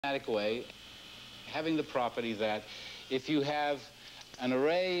way, having the property that if you have an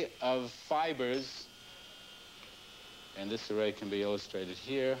array of fibers, and this array can be illustrated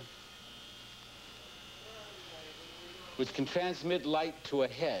here, which can transmit light to a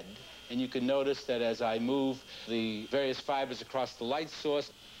head, and you can notice that as I move the various fibers across the light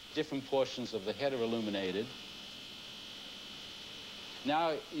source, different portions of the head are illuminated.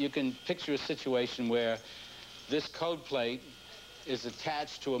 Now you can picture a situation where this code plate is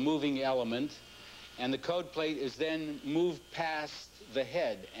attached to a moving element, and the code plate is then moved past the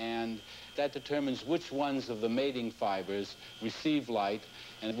head, and that determines which ones of the mating fibers receive light,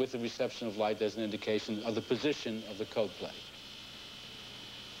 and with the reception of light, there's an indication of the position of the code plate.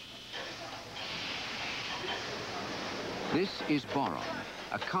 This is boron,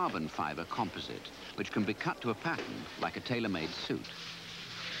 a carbon fiber composite, which can be cut to a pattern like a tailor-made suit.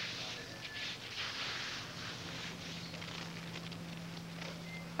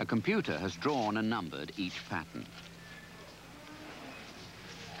 A computer has drawn and numbered each pattern.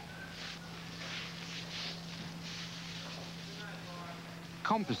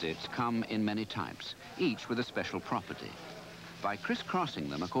 Composites come in many types, each with a special property. By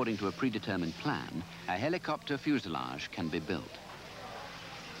crisscrossing them according to a predetermined plan, a helicopter fuselage can be built.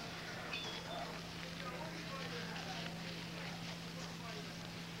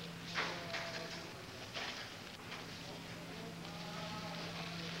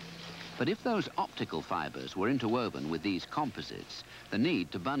 But if those optical fibers were interwoven with these composites, the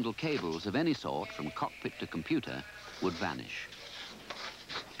need to bundle cables of any sort from cockpit to computer would vanish.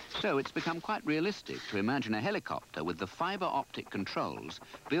 So it's become quite realistic to imagine a helicopter with the fiber optic controls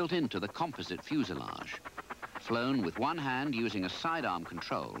built into the composite fuselage, flown with one hand using a sidearm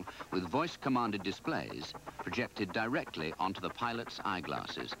control with voice-commanded displays projected directly onto the pilot's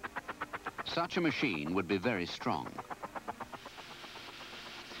eyeglasses. Such a machine would be very strong.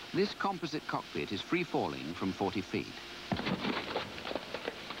 This composite cockpit is free-falling from 40 feet.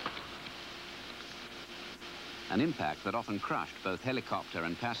 An impact that often crushed both helicopter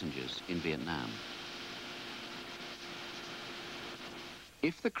and passengers in Vietnam.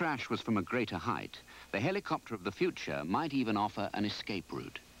 If the crash was from a greater height, the helicopter of the future might even offer an escape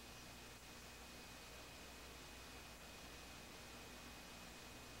route.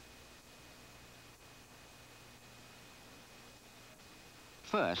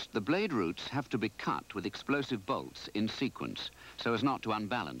 First, the blade roots have to be cut with explosive bolts in sequence so as not to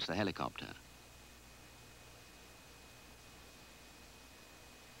unbalance the helicopter.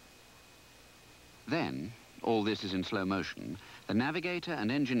 Then, all this is in slow motion, the navigator and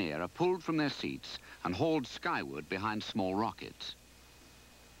engineer are pulled from their seats and hauled skyward behind small rockets.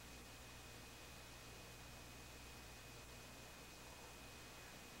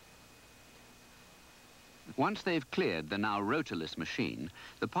 Once they've cleared the now rotorless machine,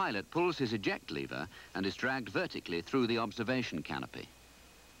 the pilot pulls his eject lever and is dragged vertically through the observation canopy.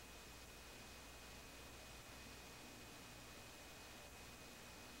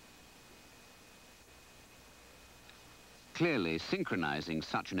 Clearly, synchronizing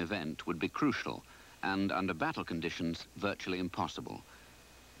such an event would be crucial and, under battle conditions, virtually impossible.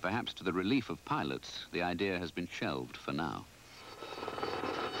 Perhaps to the relief of pilots, the idea has been shelved for now.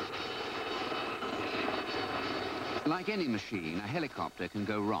 Like any machine, a helicopter can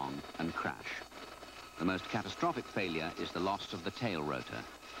go wrong and crash. The most catastrophic failure is the loss of the tail rotor.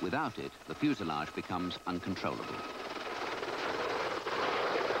 Without it, the fuselage becomes uncontrollable.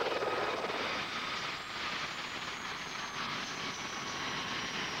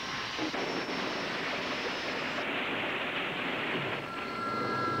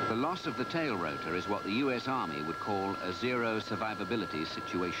 The loss of the tail rotor is what the US Army would call a zero survivability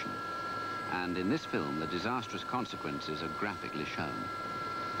situation. And in this film, the disastrous consequences are graphically shown.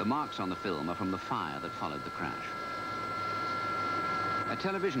 The marks on the film are from the fire that followed the crash. A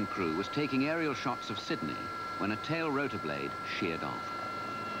television crew was taking aerial shots of Sydney when a tail rotor blade sheared off.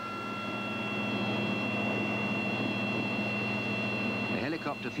 The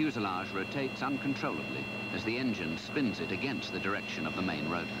helicopter fuselage rotates uncontrollably as the engine spins it against the direction of the main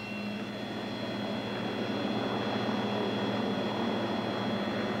rotor.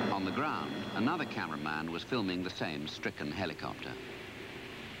 On the ground, another cameraman was filming the same stricken helicopter.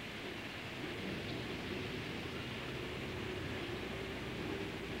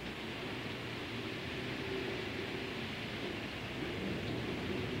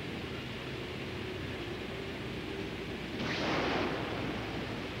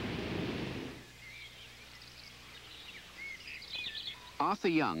 Arthur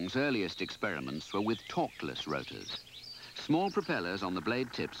Young's earliest experiments were with torqueless rotors. Small propellers on the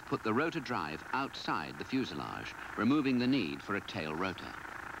blade tips put the rotor drive outside the fuselage, removing the need for a tail rotor.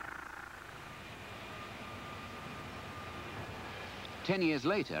 10 years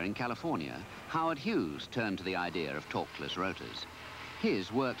later, in California, Howard Hughes turned to the idea of torqueless rotors.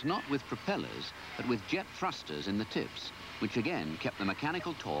 His worked not with propellers, but with jet thrusters in the tips, which again kept the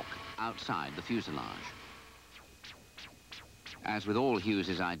mechanical torque outside the fuselage. As with all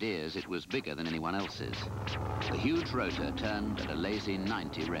Hughes's ideas, it was bigger than anyone else's. The huge rotor turned at a lazy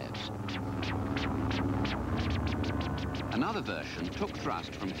 90 revs. Another version took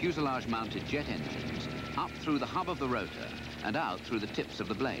thrust from fuselage-mounted jet engines up through the hub of the rotor and out through the tips of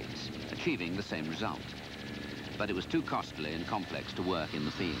the blades, achieving the same result. But it was too costly and complex to work in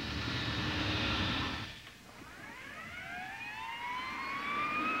the field.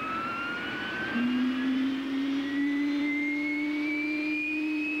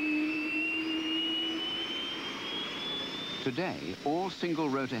 Today, all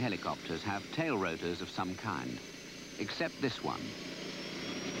single-rotor helicopters have tail rotors of some kind, except this one.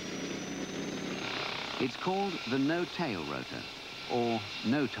 It's called the no-tail rotor, or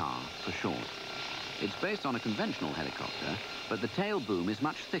NOTAR for short. It's based on a conventional helicopter, but the tail boom is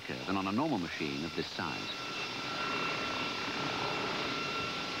much thicker than on a normal machine of this size.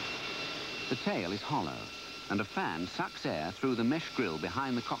 The tail is hollow, and a fan sucks air through the mesh grill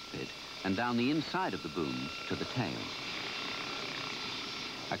behind the cockpit and down the inside of the boom to the tail.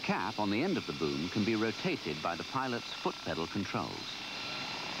 A cap on the end of the boom can be rotated by the pilot's foot pedal controls.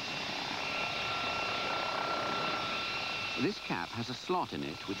 This cap has a slot in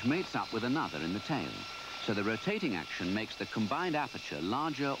it which mates up with another in the tail, so the rotating action makes the combined aperture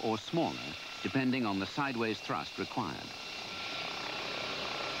larger or smaller depending on the sideways thrust required.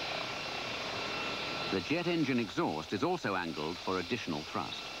 The jet engine exhaust is also angled for additional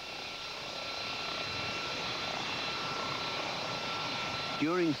thrust.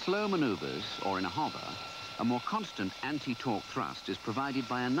 During slow maneuvers or in a hover, a more constant anti-torque thrust is provided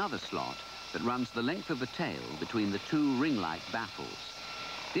by another slot that runs the length of the tail between the two ring-like baffles.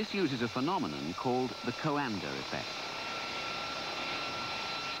 This uses a phenomenon called the Coanda effect.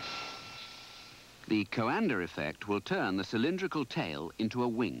 The Coanda effect will turn the cylindrical tail into a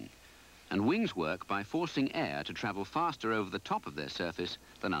wing, and wings work by forcing air to travel faster over the top of their surface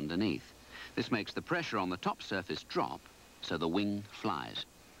than underneath. This makes the pressure on the top surface drop, so the wing flies.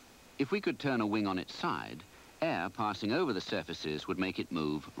 If we could turn a wing on its side, air passing over the surfaces would make it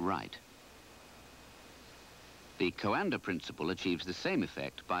move right. The Coanda principle achieves the same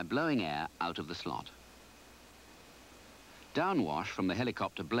effect by blowing air out of the slot. Downwash from the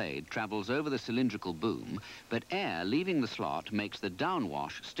helicopter blade travels over the cylindrical boom, but air leaving the slot makes the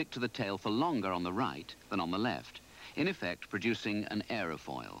downwash stick to the tail for longer on the right than on the left, in effect producing an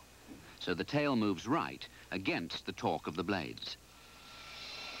aerofoil. So the tail moves right against the torque of the blades.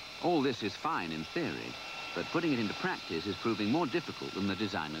 All this is fine in theory, but putting it into practice is proving more difficult than the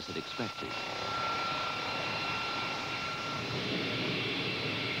designers had expected.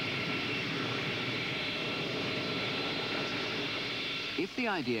 If the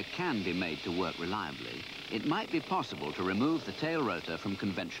idea can be made to work reliably, it might be possible to remove the tail rotor from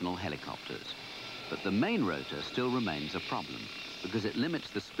conventional helicopters. But the main rotor still remains a problem, because it limits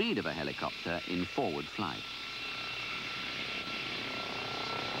the speed of a helicopter in forward flight.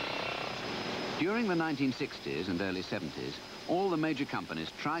 During the 1960s and early 70s, all the major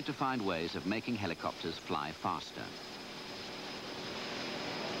companies tried to find ways of making helicopters fly faster.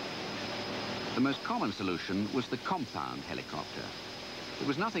 The most common solution was the compound helicopter. It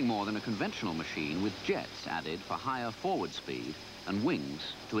was nothing more than a conventional machine with jets added for higher forward speed and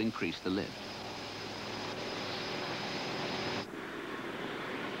wings to increase the lift.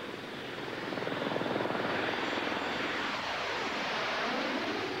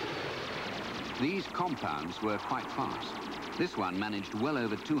 These compounds were quite fast. This one managed well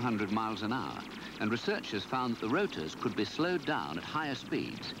over 200 miles an hour, and researchers found that the rotors could be slowed down at higher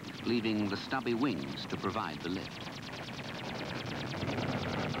speeds, leaving the stubby wings to provide the lift.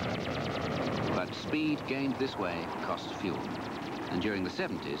 But speed gained this way costs fuel, and during the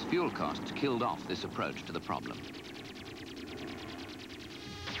 70s, fuel costs killed off this approach to the problem.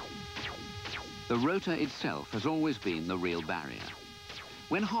 The rotor itself has always been the real barrier.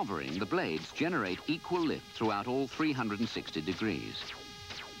 When hovering, the blades generate equal lift throughout all 360 degrees.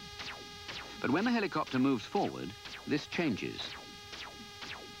 But when the helicopter moves forward, this changes.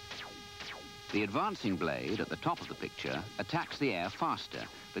 The advancing blade at the top of the picture attacks the air faster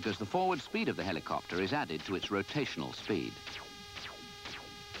because the forward speed of the helicopter is added to its rotational speed.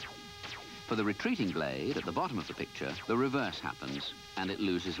 For the retreating blade at the bottom of the picture, the reverse happens and it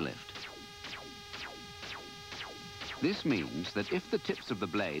loses lift. This means that if the tips of the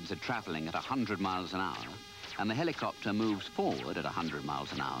blades are traveling at 100 miles an hour and the helicopter moves forward at 100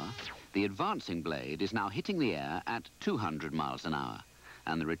 miles an hour, The advancing blade is now hitting the air at 200 miles an hour,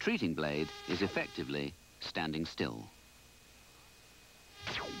 and the retreating blade is effectively standing still.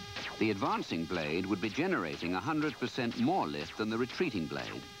 The advancing blade would be generating 100% more lift than the retreating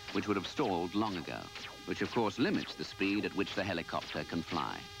blade, which would have stalled long ago, which of course limits the speed at which the helicopter can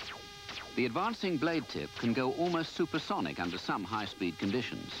fly. The advancing blade tip can go almost supersonic under some high-speed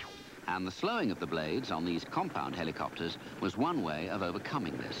conditions, and the slowing of the blades on these compound helicopters was one way of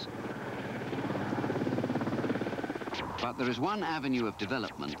overcoming this. But there is one avenue of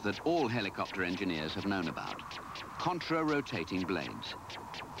development that all helicopter engineers have known about: contra-rotating blades.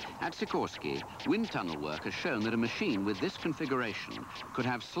 At Sikorsky, wind tunnel work has shown that a machine with this configuration could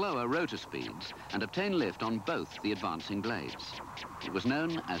have slower rotor speeds and obtain lift on both the advancing blades. It was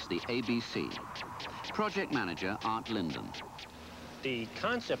known as the ABC. Project manager Art Linden. The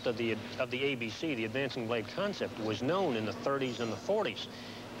concept of the ABC, the advancing blade concept, was known in the 30s and the 40s.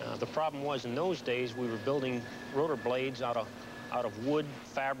 The problem was, in those days, we were building rotor blades out of wood,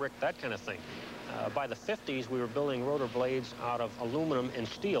 fabric, that kind of thing. By the 50s, we were building rotor blades out of aluminum and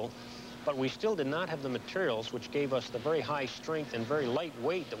steel, but we still did not have the materials which gave us the very high strength and very light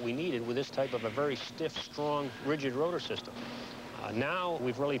weight that we needed with this type of a very stiff, strong, rigid rotor system. Now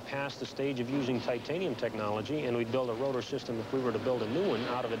we've really passed the stage of using titanium technology, and we'd build a rotor system, if we were to build a new one,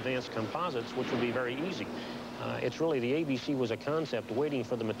 out of advanced composites, which would be very easy. It's really, the ABC was a concept waiting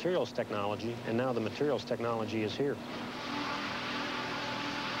for the materials technology, and now the materials technology is here.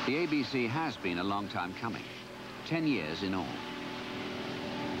 The ABC has been a long time coming, 10 years in all.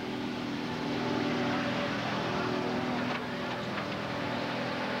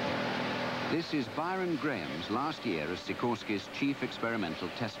 This is Byron Graham's last year as Sikorsky's chief experimental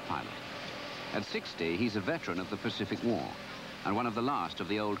test pilot. At 60, he's a veteran of the Pacific War and one of the last of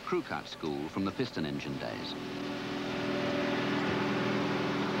the old crew cut school from the piston engine days.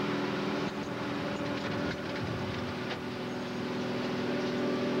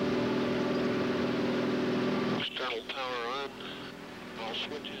 External power on, all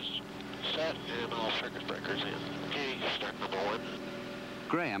switches set, and all circuit breakers in. Okay, start number 1.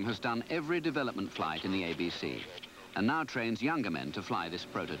 Graham has done every development flight in the ABC and now trains younger men to fly this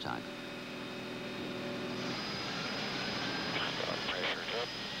prototype. Pressure's up,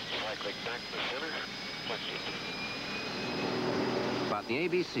 cyclic back to the center, But the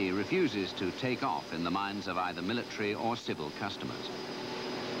ABC refuses to take off in the minds of either military or civil customers.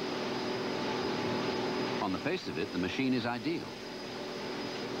 On the face of it, the machine is ideal.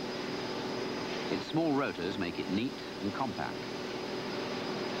 Its small rotors make it neat and compact.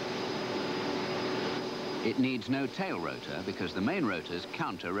 It needs no tail rotor because the main rotors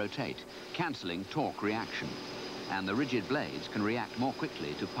counter-rotate, cancelling torque reaction, and the rigid blades can react more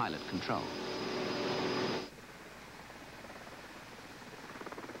quickly to pilot control.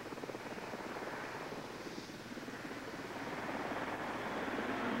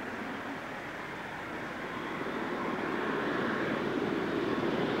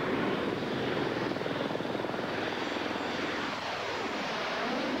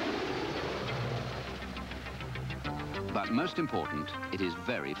 But most important, it is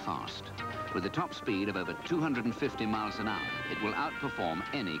very fast. With a top speed of over 250 miles an hour, it will outperform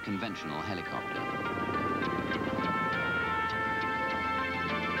any conventional helicopter.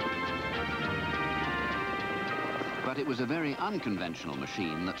 But it was a very unconventional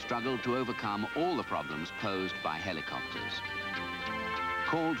machine that struggled to overcome all the problems posed by helicopters.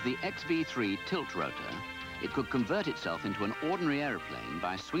 Called the XV3 tilt rotor, it could convert itself into an ordinary aeroplane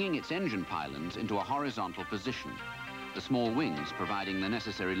by swinging its engine pylons into a horizontal position, the small wings providing the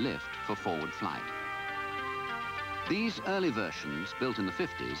necessary lift for forward flight. These early versions, built in the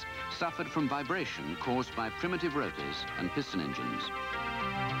 50s, suffered from vibration caused by primitive rotors and piston engines.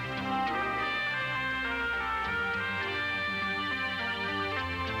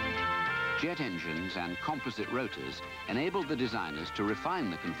 Jet engines and composite rotors enabled the designers to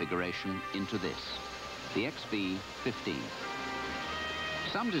refine the configuration into this, the XV-15.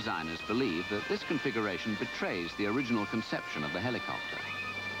 Some designers believe that this configuration betrays the original conception of the helicopter,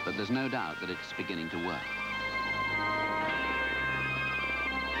 but there's no doubt that it's beginning to work.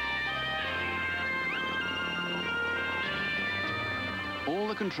 All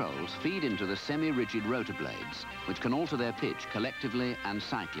the controls feed into the semi-rigid rotor blades, which can alter their pitch collectively and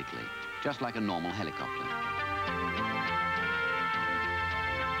cyclically, just like a normal helicopter.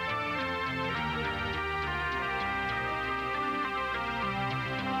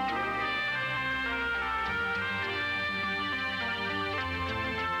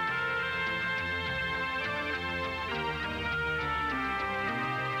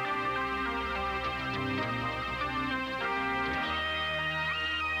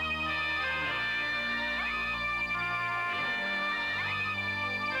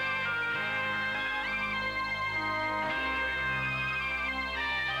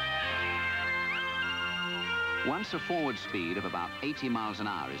 Once a forward speed of about 80 miles an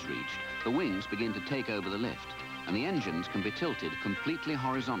hour is reached, the wings begin to take over the lift, and the engines can be tilted completely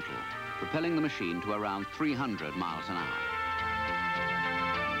horizontal, propelling the machine to around 300 miles an hour.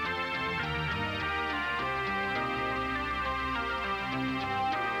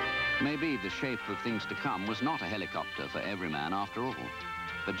 Maybe the shape of things to come was not a helicopter for every man after all,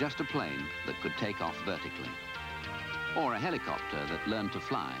 but just a plane that could take off vertically. Or a helicopter that learned to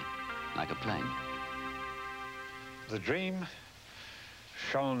fly like a plane. The dream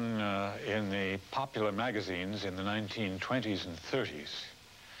shown in the popular magazines in the 1920s and 30s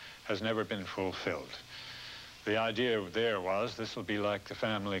has never been fulfilled. The idea there was this will be like the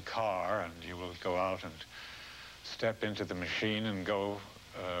family car, and you will go out and step into the machine and go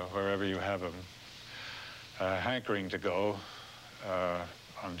wherever you have a hankering to go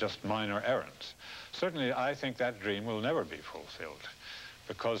on just minor errands. Certainly, I think that dream will never be fulfilled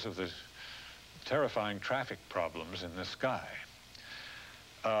because of the terrifying traffic problems in the sky.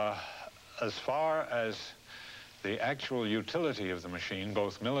 As far as the actual utility of the machine,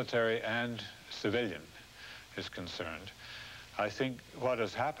 both military and civilian, is concerned, I think what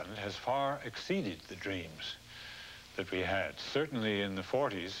has happened has far exceeded the dreams that we had. Certainly in the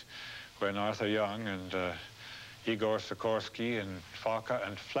 40s, when Arthur Young and Igor Sikorsky and Fokker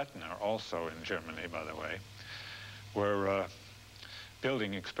and Flettner, also in Germany, by the way, were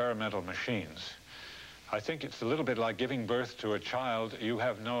building experimental machines. I think it's a little bit like giving birth to a child. You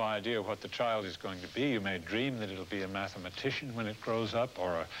have no idea what the child is going to be. You may dream that it'll be a mathematician when it grows up,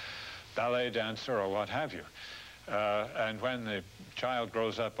 or a ballet dancer, or what have you. And when the child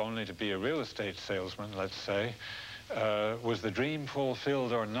grows up only to be a real estate salesman, let's say, was the dream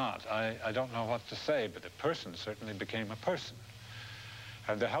fulfilled or not? I don't know what to say, but the person certainly became a person.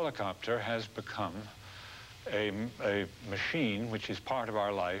 And the helicopter has become a machine which is part of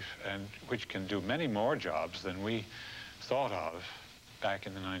our life and which can do many more jobs than we thought of back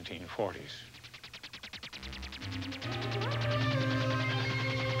in the 1940s.